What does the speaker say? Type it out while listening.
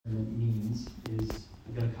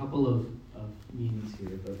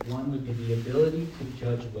here, but one would be the ability to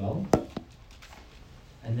judge well.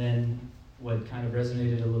 And then what kind of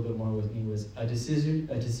resonated a little bit more with me was a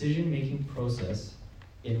decision-making process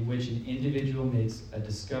in which an individual makes a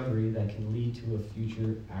discovery that can lead to a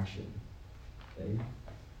future action. Okay,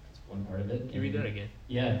 that's one part of it. Can you read that again?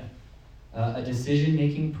 Yeah. A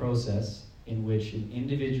decision-making process in which an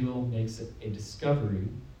individual makes a discovery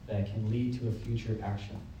that can lead to a future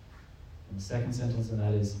action. And the second sentence of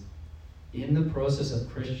that is, in the process of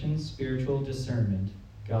Christian spiritual discernment,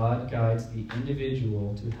 God guides the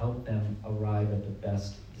individual to help them arrive at the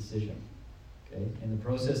best decision. Okay? In the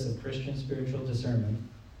process of Christian spiritual discernment,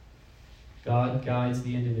 God guides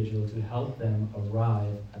the individual to help them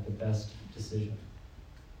arrive at the best decision.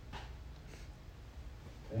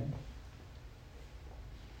 Okay?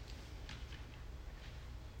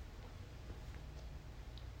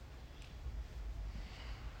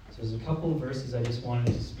 So there's a couple of verses I just wanted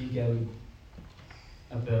to speak out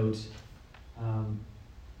about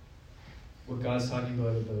what God's talking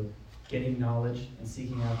about getting knowledge and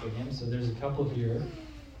seeking after Him. So there's a couple here.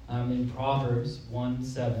 In Proverbs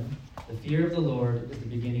 1:7, the fear of the Lord is the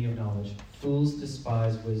beginning of knowledge. Fools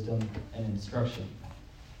despise wisdom and instruction.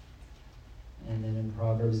 And then in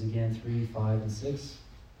Proverbs again 3:5 and 6,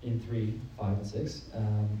 in 3:5 and 6,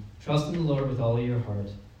 trust in the Lord with all your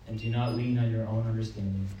heart, and do not lean on your own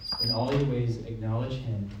understanding. In all your ways acknowledge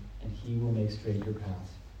Him, and He will make straight your path.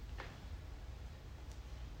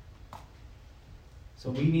 So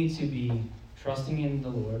we need to be trusting in the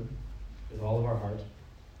Lord with all of our heart,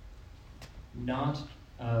 not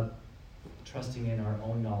trusting in our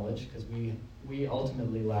own knowledge, because we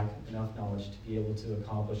ultimately lack enough knowledge to be able to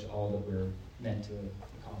accomplish all that we're meant to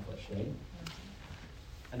accomplish, right?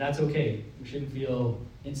 And that's okay. We shouldn't feel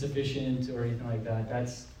insufficient or anything like that.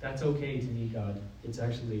 That's okay to need God. It's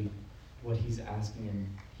actually what He's asking, and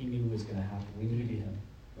He knew was going to happen. We need Him,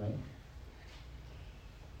 right?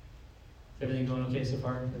 Is everything going okay so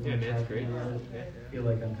far? Yeah, that's great. I feel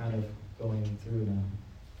like I'm kind of going through in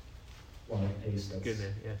a wild pace. That's good,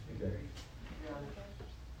 man. Yeah. Good.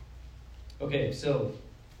 Okay, so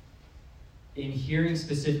in hearing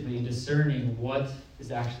specifically and discerning what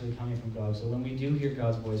is actually coming from God. So when we do hear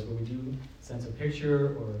God's voice, when we do sense a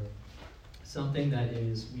picture or something that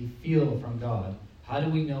is we feel from God, how do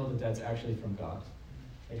we know that that's actually from God?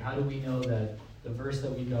 Like, how do we know that the verse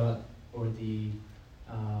that we got or the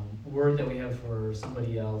word that we have for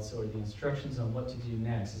somebody else or the instructions on what to do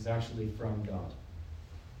next is actually from God?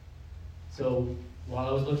 So while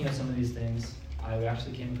I was looking at some of these things, I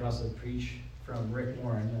actually came across a preach from Rick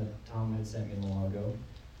Warren that Tom had sent me a while ago,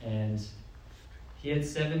 and he had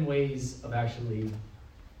 7 ways of actually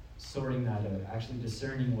sorting that out, actually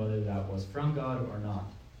discerning whether that was from God or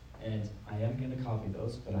not. And I am going to copy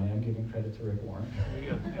those, but I am giving credit to Rick Warren. There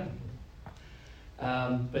you go.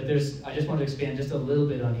 But I just want to expand just a little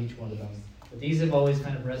bit on each one of them. But these have always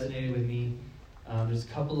kind of resonated with me. There's a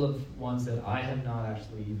couple of ones that I have not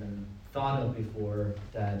actually even thought of before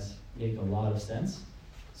that make a lot of sense.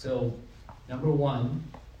 So, number 1,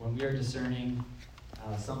 when we are discerning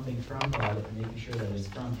something from God and making sure that it's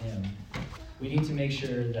from Him, we need to make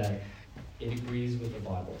sure that it agrees with the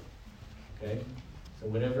Bible. Okay? So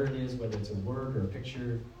whatever it is, whether it's a word or a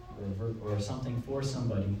picture or something for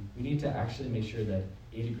somebody, we need to actually make sure that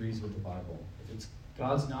it agrees with the Bible. If it's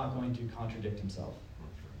God's not going to contradict Himself.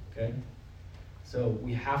 Okay? So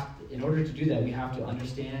we have to, in order to do that, we have to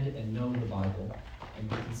understand and know the Bible and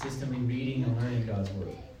be consistently reading and learning God's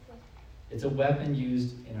Word. It's a weapon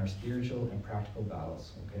used in our spiritual and practical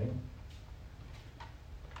battles, okay?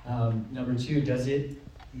 Number 2, does it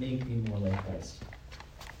make me more like Christ?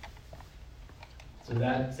 So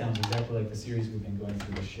that sounds exactly like the series we've been going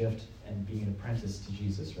through, the shift and being an apprentice to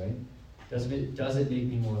Jesus, right? Does it make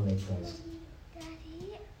me more like Christ?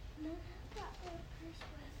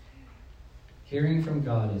 Hearing from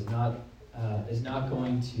God is not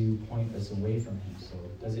going to point us away from Him. So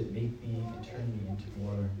does it make me and turn me into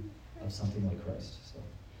more of something like Christ? So,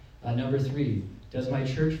 number 3, does my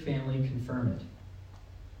church family confirm it?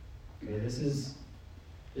 Okay, this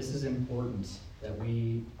is important that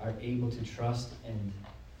we are able to trust and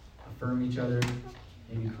affirm each other,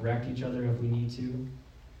 maybe correct each other if we need to.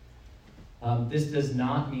 This does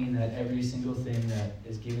not mean that every single thing that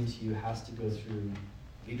is given to you has to go through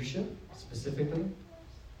leadership specifically.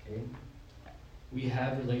 Okay, we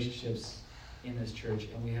have relationships in this church,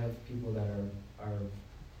 and we have people that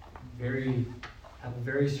have a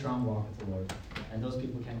very strong walk with the Lord, and those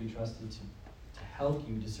people can be trusted to help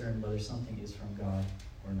you discern whether something is from God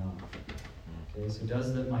or not. Okay, so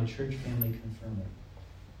does my church family confirm it?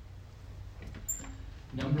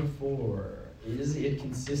 Number 4, Is it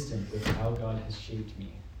consistent with how God has shaped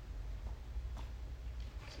me?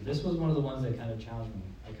 So this was one of the ones that kind of challenged me.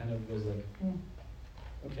 I kind of was like,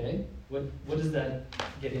 okay, what does that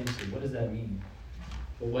get into? What does that mean?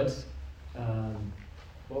 But what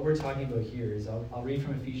we're talking about here is, I'll read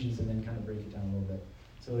from Ephesians and then kind of break it down a little bit.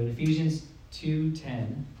 So in Ephesians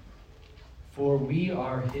 2:10, for we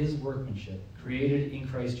are his workmanship, created in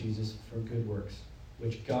Christ Jesus for good works,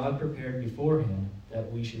 which God prepared beforehand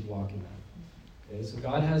that we should walk in them. Okay, so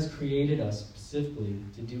God has created us specifically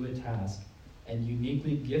to do a task and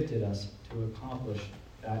uniquely gifted us to accomplish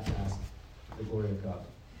that task to the glory of God.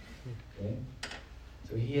 Okay?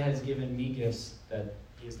 So he has given me gifts that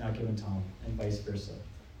he has not given Tom, and vice versa.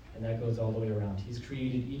 And that goes all the way around. He's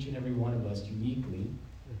created each and every one of us uniquely,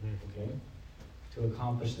 okay, to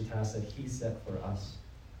accomplish the task that he set for us.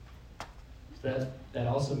 So that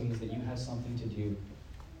also means that you have something to do.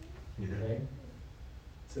 Okay?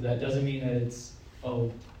 So that doesn't mean that it's,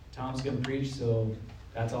 oh, Tom's going to preach, so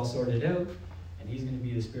that's all sorted out, and he's going to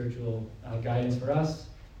be the spiritual guidance for us,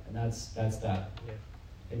 and that's that. Yeah.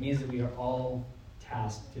 It means that we are all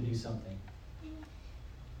tasked to do something.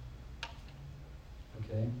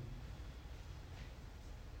 Okay?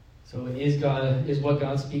 So is what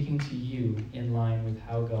God's speaking to you in line with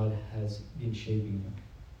how God has been shaping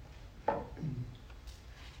you?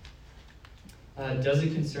 Does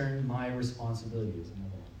it concern my responsibility is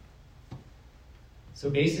another one. So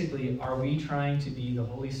basically, are we trying to be the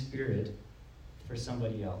Holy Spirit for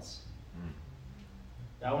somebody else?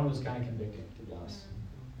 That one was kind of convicting, to be honest.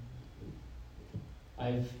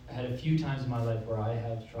 I've had a few times in my life where I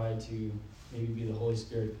have tried to maybe be the Holy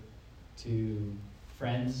Spirit to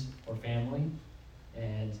friends or family,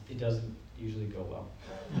 and it doesn't usually go well.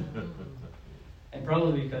 And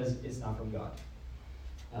probably because it's not from God.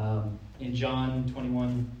 In John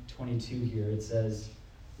 21:22 here, it says,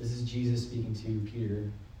 this is Jesus speaking to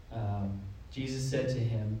Peter. Jesus said to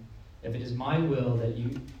him, if it is my will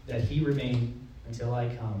that he remain until I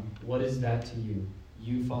come, what is that to you?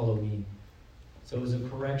 You follow me. So it was a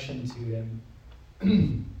correction to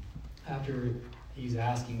him after he's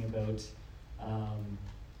asking about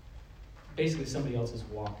basically somebody else's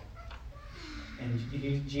walk. And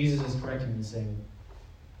Jesus is correcting him and saying,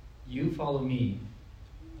 you follow me,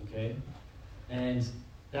 okay? And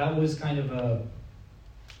that was kind of a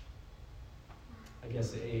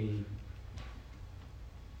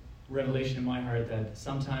revelation in my heart that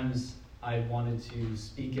sometimes I wanted to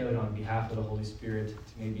speak out on behalf of the Holy Spirit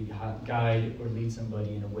to maybe guide or lead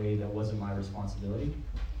somebody in a way that wasn't my responsibility.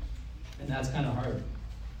 And that's kind of hard.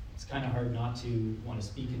 It's kind of hard not to want to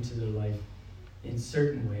speak into their life in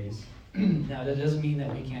certain ways. Now, that doesn't mean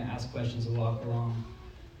that we can't ask questions and walk along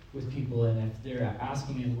with people, and if they're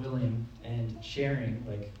asking and willing and sharing,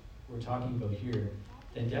 like we're talking about here,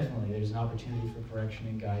 then definitely there's an opportunity for correction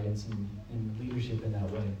and guidance and leadership in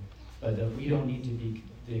that way. But we don't need to be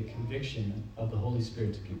the conviction of the Holy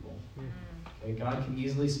Spirit to people. Okay? God can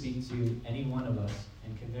easily speak to any one of us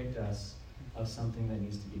and convict us of something that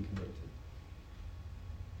needs to be convicted.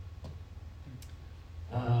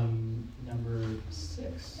 Number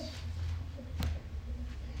 6.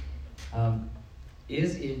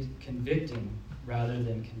 Is it convicting rather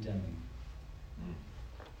than condemning?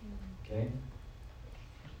 Okay?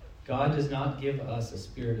 God does not give us a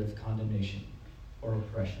spirit of condemnation or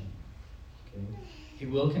oppression. Okay? He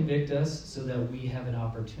will convict us so that we have an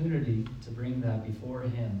opportunity to bring that before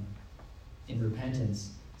him in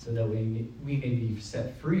repentance so that we may be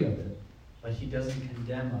set free of it, but he doesn't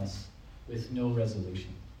condemn us with no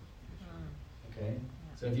resolution. Okay?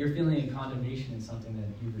 So if you're feeling a condemnation in something that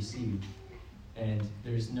you've received and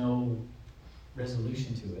there's no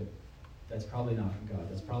resolution to it, that's probably not from God.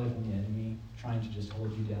 That's probably from the enemy trying to just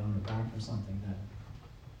hold you down or back from something that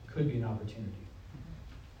could be an opportunity.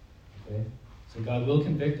 Okay? So God will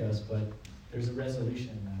convict us, but there's a resolution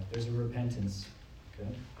in that. There's a repentance.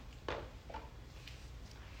 Okay?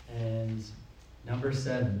 And number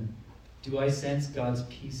 7, do I sense God's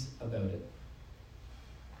peace about it?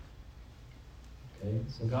 Okay?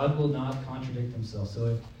 So God will not contradict himself. So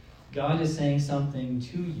if God is saying something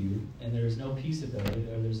to you and there's no peace about it,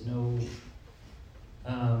 or there's no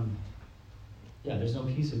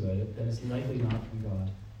peace about it, then it's likely not from God.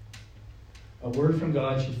 A word from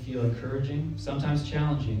God should feel encouraging, sometimes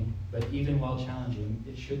challenging, but even while challenging,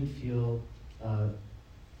 it shouldn't feel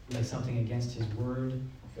like something against his word,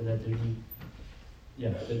 or that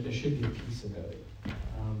there should be a peace about it.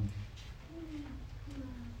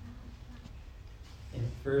 In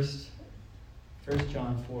 1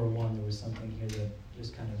 John 4:1, there was something here that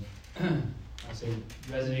just kind of, I'll say,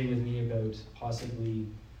 resonated with me about possibly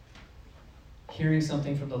hearing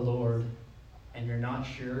something from the Lord and you're not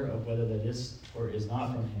sure of whether that is or is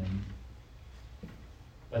not from Him.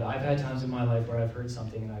 But I've had times in my life where I've heard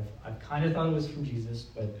something and I've kind of thought it was from Jesus,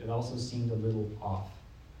 but it also seemed a little off.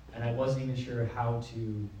 And I wasn't even sure how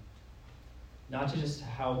to, not to just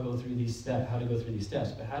how to go through these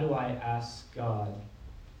steps, but how do I ask God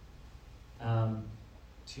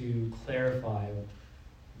to clarify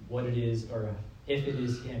what it is, or if it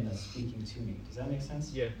is Him that's speaking to me. Does that make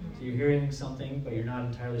sense? Yeah. So you're hearing something, but you're not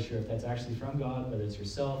entirely sure if that's actually from God, whether it's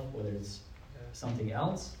yourself, whether it's something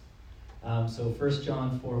else. So 1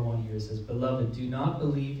 John 4:1 here says, "Beloved, do not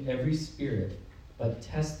believe every spirit, but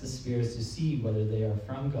test the spirits to see whether they are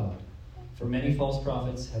from God. For many false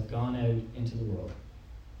prophets have gone out into the world."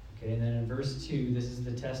 Okay, and then in verse 2, this is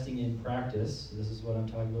the testing in practice. So this is what I'm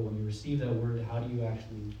talking about. When you receive that word, how do you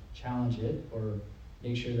actually challenge it or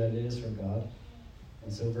make sure that it is from God?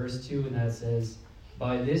 And so verse 2, and that says,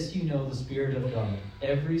 "By this you know the Spirit of God.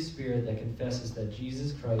 Every spirit that confesses that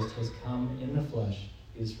Jesus Christ has come in the flesh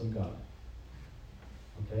is from God."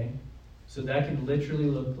 Okay? So that can literally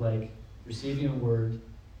look like receiving a word,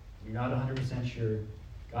 you're not 100% sure.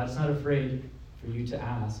 God's not afraid for you to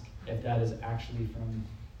ask if that is actually from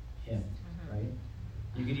Him, right?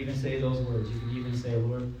 You could even say those words. You could even say,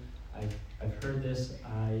 "Lord, I've heard this.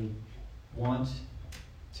 I want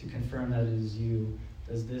to confirm that it is you.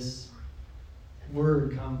 Does this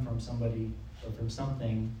word come from somebody or from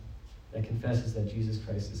something that confesses that Jesus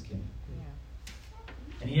Christ is King?"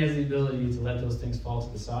 And He has the ability to let those things fall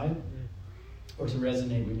to the side, or to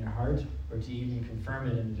resonate in your heart, or to even confirm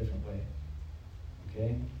it in a different way.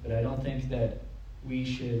 Okay? But I don't think that we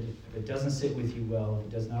should, if it doesn't sit with you well, if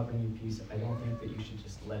it does not bring you peace, I don't think that you should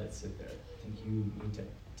just let it sit there. I think you need to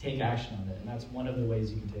take action on it. And that's one of the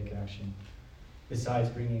ways you can take action, besides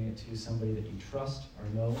bringing it to somebody that you trust or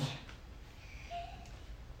know.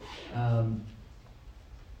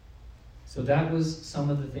 So that was some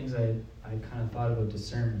of the things I kind of thought about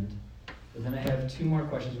discernment. But then I have two more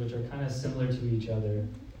questions which are kind of similar to each other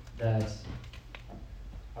that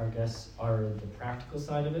I guess are the practical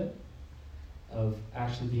side of it, of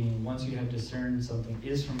actually being, once you have discerned something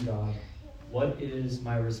is from God, what is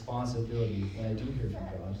my responsibility when I do hear from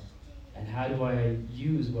God? And how do I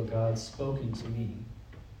use what God's spoken to me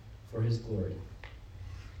for His glory?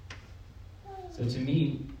 So to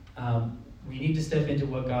me, we need to step into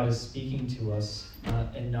what God is speaking to us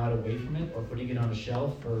and not away from it or putting it on a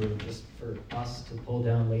shelf or just for us to pull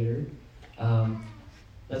down later.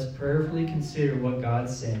 Let's prayerfully consider what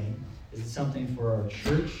God's saying. Is it something for our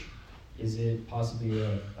church? Is it possibly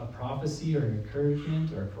a prophecy or an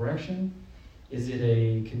encouragement or a correction? Is it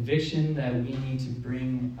a conviction that we need to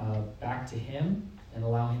bring back to Him and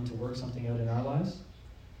allow Him to work something out in our lives?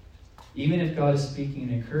 Even if God is speaking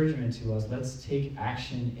an encouragement to us, let's take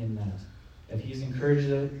action in that. If He's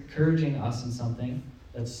encouraging us in something,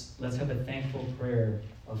 let's have a thankful prayer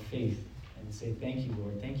of faith and say, "Thank you,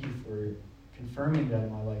 Lord. Thank you for confirming that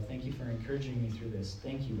in my life. Thank you for encouraging me through this.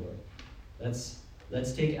 Thank you, Lord."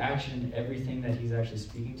 Let's take action in everything that He's actually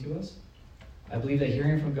speaking to us. I believe that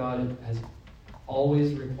hearing from God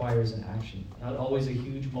always requires an action. Not always a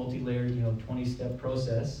huge, multi-layered, 20-step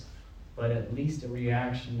process, but at least a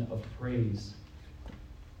reaction of praise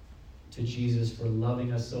to Jesus for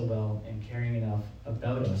loving us so well and caring enough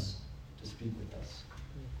about us to speak with us.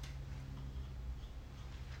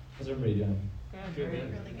 How's everybody doing? Really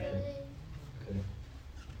good. Okay.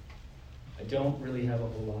 I don't really have a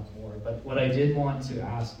whole lot more, but what I did want to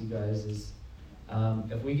ask you guys is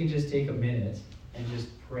if we can just take a minute and just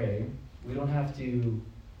pray. We don't have to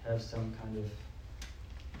have some kind of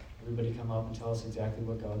everybody come up and tell us exactly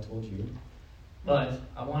what God told you. But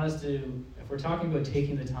I want us to, if we're talking about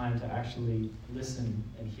taking the time to actually listen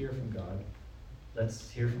and hear from God,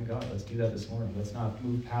 let's hear from God. Let's do that this morning. Let's not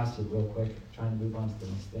move past it real quick, trying to move on to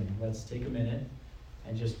the next thing. Let's take a minute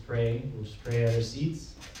and just pray. We'll just pray at our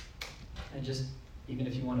seats. And just, even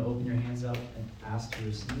if you want to open your hands up and ask to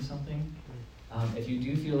receive something, if you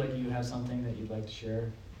do feel like you have something that you'd like to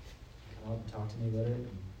share, come up and talk to me about it,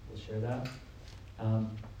 and we'll share that.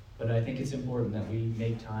 But I think it's important that we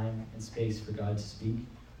make time and space for God to speak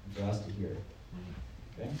and for us to hear.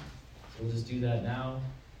 Okay? So we'll just do that now.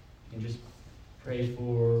 And just pray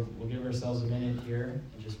we'll give ourselves a minute here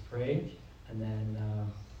and just pray, and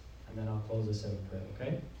then I'll close this out and pray,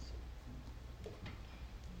 okay?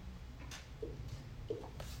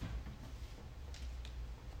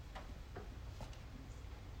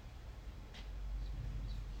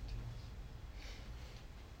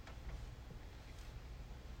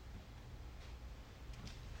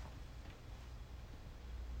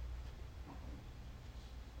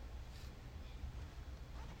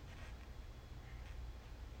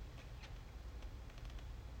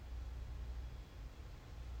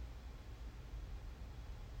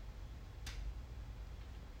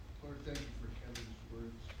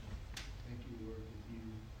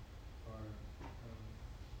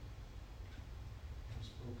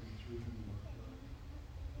 within the workflow.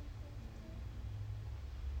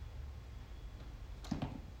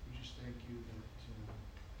 We just thank you that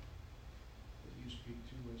you speak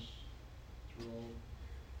to us through all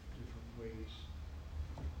different ways,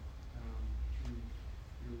 through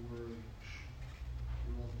your word,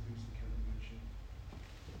 through all the things that Kevin mentioned.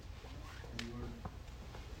 And Lord,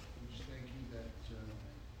 we just thank you that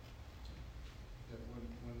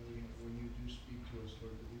when you do speak to us,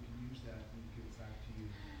 Lord, that we can use that and give it back to you.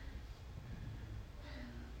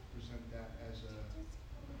 Present that as a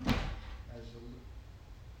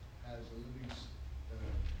living,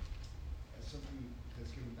 as something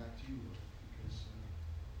that's given back to you, Lord, because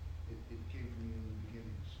it came from you in the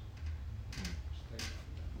beginning. So just thank you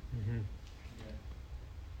for that. Mm-hmm. Yeah.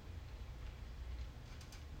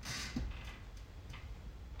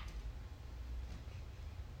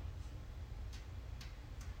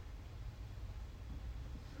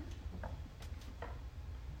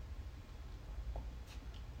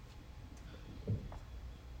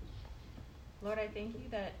 Lord, I thank you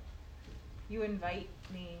that you invite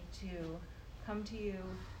me to come to you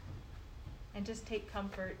and just take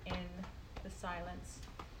comfort in the silence,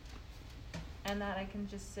 and that I can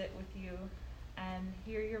just sit with you and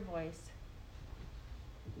hear your voice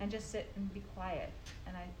and just sit and be quiet.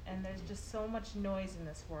 And there's just so much noise in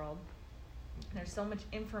this world. There's so much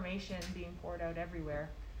information being poured out everywhere,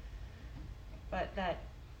 but that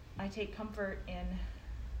I take comfort in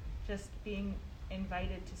just being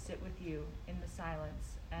invited to sit with you in the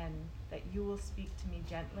silence, and that you will speak to me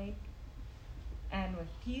gently and with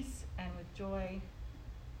peace and with joy,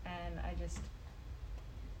 and I just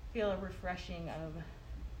feel a refreshing of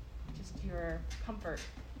just your comfort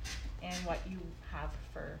and what you have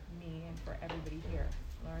for me and for everybody here.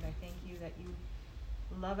 Lord, I thank you that you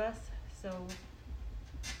love us so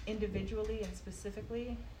individually and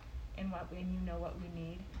specifically and you know what we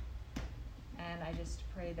need, and I just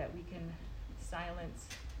pray that we can silence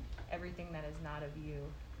everything that is not of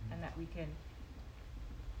you, and that we can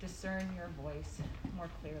discern your voice more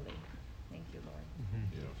clearly. Thank you, Lord.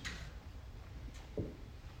 Mm-hmm.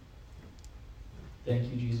 Thank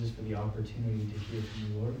you, Jesus, for the opportunity to hear from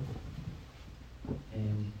you, Lord.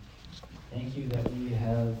 And thank you that we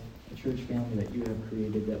have a church family that you have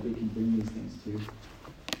created that we can bring these things to,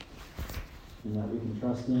 and that we can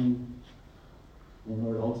trust in. And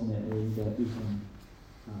Lord, ultimately, that we can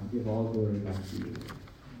give all glory back to you.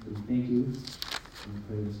 So we thank you, and we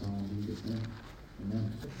pray this all in Jesus' name. Amen.